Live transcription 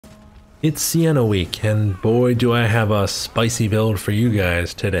It's Sienna week, and boy do I have a spicy build for you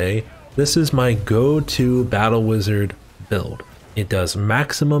guys today. This is my go-to Battle Wizard build. It does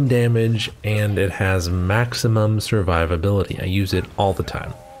maximum damage and it has maximum survivability. I use it all the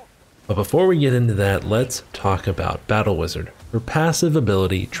time. But before we get into that, let's talk about Battle Wizard. For passive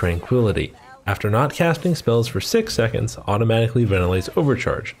ability, Tranquility. After not casting spells for 6 seconds, automatically ventilates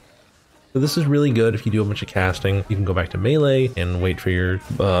Overcharge. So this is really good if you do a bunch of casting. You can go back to melee and wait for your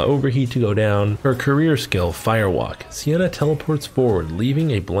overheat to go down. Her career skill, Firewalk. Sienna teleports forward,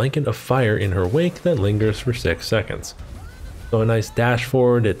 leaving a blanket of fire in her wake that lingers for 6 seconds. So a nice dash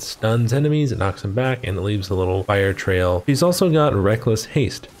forward, it stuns enemies, it knocks them back, and it leaves a little fire trail. She's also got Reckless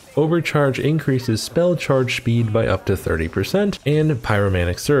Haste. Overcharge increases spell charge speed by up to 30%, and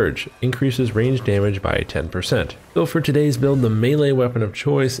Pyromantic Surge increases range damage by 10%. So for today's build, the melee weapon of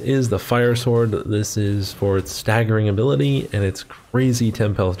choice is the Fire Sword. This is for its staggering ability and its crazy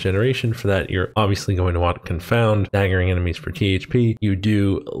temp health generation. For that, you're obviously going to want Confound, staggering enemies for THP. You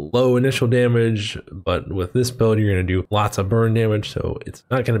do low initial damage, but with this build, you're going to do lots of burn damage, so it's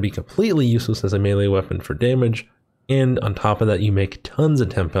not going to be completely useless as a melee weapon for damage. And on top of that, you make tons of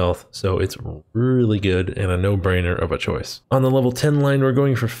temp health, so it's really good and a no-brainer of a choice. On the level 10 line, we're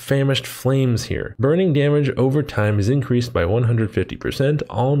going for Famished Flames here. Burning damage over time is increased by 150%.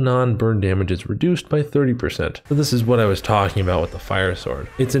 All non-burn damage is reduced by 30%. So this is what I was talking about with the Fire Sword.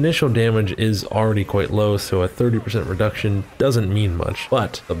 Its initial damage is already quite low, so a 30% reduction doesn't mean much,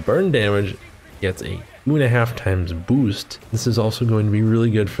 but the burn damage gets a 2.5 times boost. This is also going to be really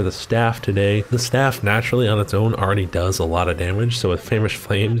good for the staff today. The staff naturally on its own already does a lot of damage, so with Famished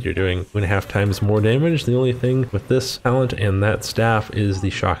Flames you're doing 2.5 times more damage. The only thing with this talent and that staff is the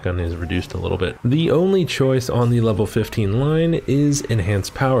shotgun is reduced a little bit. The only choice on the level 15 line is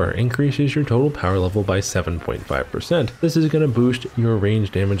Enhanced Power. Increases your total power level by 7.5%. This is going to boost your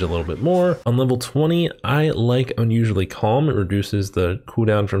range damage a little bit more. On level 20, I like Unusually Calm. It reduces the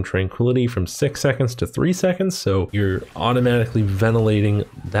cooldown from Tranquility from 6 seconds to 3 seconds, so you're automatically ventilating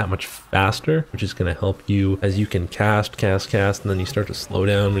that much faster, which is going to help you as you can cast, and then you start to slow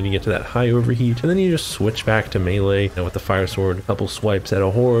down when you get to that high overheat, and then you just switch back to melee, and with the Fire Sword, a couple swipes at a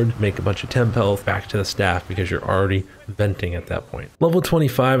horde, make a bunch of temp health, back to the staff because you're already venting at that point. Level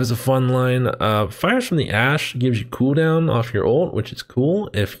 25 is a fun line. Fires from the Ash gives you cooldown off your ult, which is cool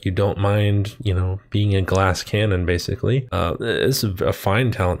if you don't mind, you know, being a glass cannon basically. This is a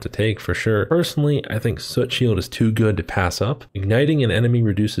fine talent to take for sure. Personally, I think Soot Shield is too good to pass up. Igniting an enemy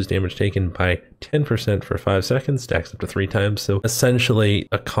reduces damage taken by 10% for 5 seconds, stacks up to 3 times, so essentially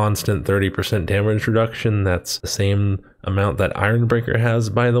a constant 30% damage reduction. That's the same amount that Ironbreaker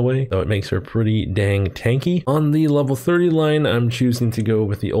has, by the way, so it makes her pretty dang tanky. On the level 30 line, I'm choosing to go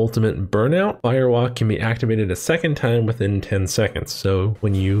with the ultimate Burnout. Firewalk can be activated a second time within 10 seconds, so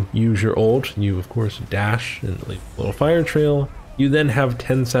when you use your ult, you of course dash and leave a little fire trail. You then have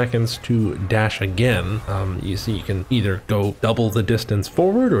 10 seconds to dash again. You see, you can either go double the distance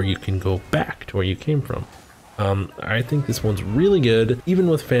forward or you can go back to where you came from. I think this one's really good, even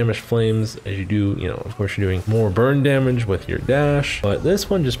with Famished Flames, as you do, you know, of course you're doing more burn damage with your dash, but this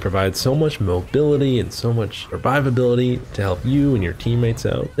one just provides so much mobility and so much survivability to help you and your teammates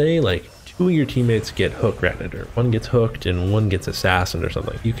out. Say like 2 of your teammates get hook ratted, or one gets hooked and one gets assassined or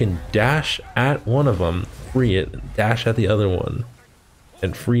something. You can dash at one of them, free it, and dash at the other one,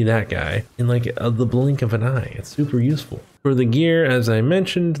 and free that guy in like the blink of an eye. It's super useful. For the gear, as I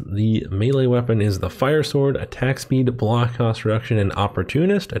mentioned, the melee weapon is the Fire Sword. Attack speed, block cost reduction, and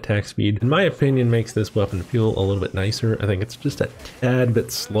opportunist. Attack speed, in my opinion, makes this weapon feel a little bit nicer. I think it's just a tad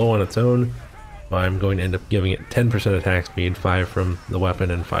bit slow on its own. I'm going to end up giving it 10% attack speed, 5 from the weapon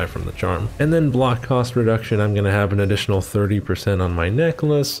and 5 from the charm. And then block cost reduction, I'm going to have an additional 30% on my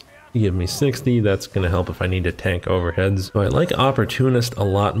necklace. You give me 60, that's going to help if I need to tank overheads. So I like Opportunist a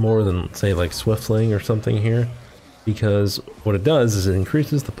lot more than, say, like Swiftling or something here, because what it does is it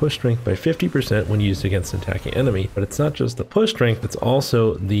increases the push strength by 50% when used against an attacking enemy. But it's not just the push strength, it's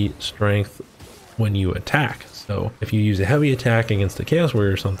also the strength when you attack. So if you use a heavy attack against a Chaos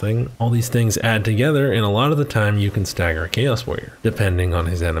Warrior or something, all these things add together, and a lot of the time you can stagger a Chaos Warrior, depending on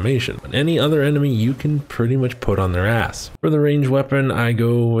his animation. But any other enemy you can pretty much put on their ass. For the range weapon, I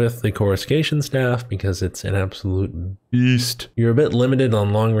go with the Coruscation Staff because it's an absolute beast. You're a bit limited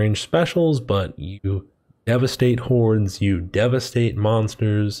on long range specials, but you devastate hordes, you devastate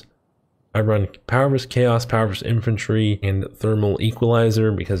monsters. I run Power vs. Chaos, Power vs. Infantry, and Thermal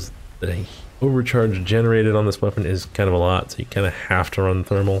Equalizer because The overcharge generated on this weapon is kind of a lot, so you kind of have to run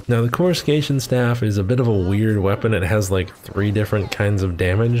thermal. Now the coruscation staff is a bit of a weird weapon. It has like 3 different kinds of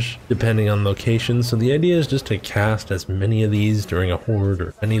damage depending on location, so the idea is just to cast as many of these during a horde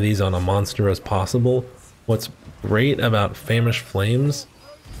or any of these on a monster as possible. What's great about Famished Flames,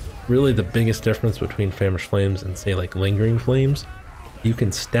 really the biggest difference between Famished Flames and say like Lingering Flames, you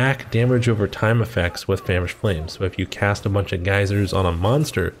can stack damage over time effects with Famished Flames. So if you cast a bunch of geysers on a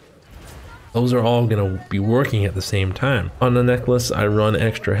monster, those are all going to be working at the same time. On the necklace, I run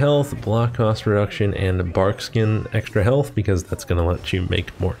extra health, block cost reduction, and bark skin extra health because that's going to let you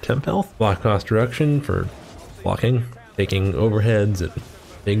make more temp health. Block cost reduction for blocking, taking overheads, and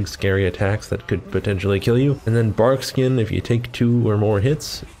big scary attacks that could potentially kill you. And then bark skin, if you take 2 or more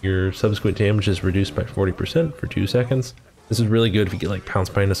hits, your subsequent damage is reduced by 40% for 2 seconds. This is really good if you get like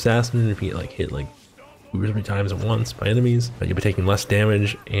pounced by an assassin, if you get like hit like 2 or 3 times at once by enemies. You'll be taking less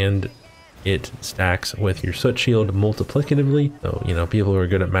damage, and it stacks with your soot shield multiplicatively. So, you know, people who are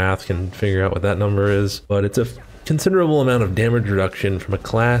good at math can figure out what that number is, but it's a considerable amount of damage reduction from a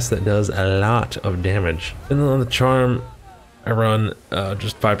class that does a lot of damage. And then on the charm, I run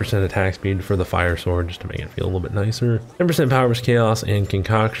just 5% attack speed for the fire sword just to make it feel a little bit nicer. 10% powers chaos and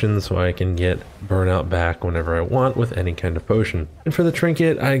concoction so I can get burnout back whenever I want with any kind of potion. And for the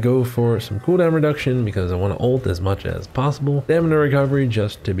trinket, I go for some cooldown reduction because I want to ult as much as possible. Stamina recovery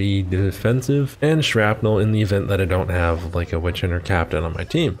just to be defensive, and shrapnel in the event that I don't have like a witch hunter captain on my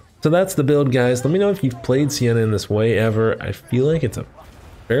team. So that's the build, guys. Let me know if you've played Sienna in this way ever. I feel like it's a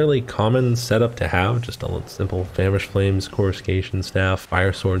fairly common setup to have, just a simple Famished Flames, coruscation staff,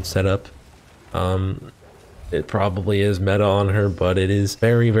 fire sword setup. It probably is meta on her, but it is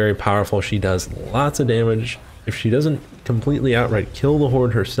very, very powerful. She does lots of damage. If she doesn't completely outright kill the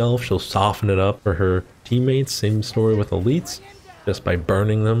horde herself, she'll soften it up for her teammates. Same story with elites, just by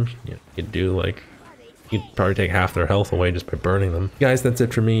burning them. You could do like, you'd probably take half their health away just by burning them. Guys, that's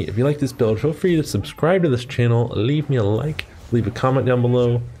it for me. If you like this build, feel free to subscribe to this channel, leave me a like, leave a comment down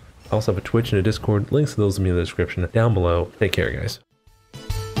below. I also have a Twitch and a Discord. Links to those will be in the description down below. Take care, guys.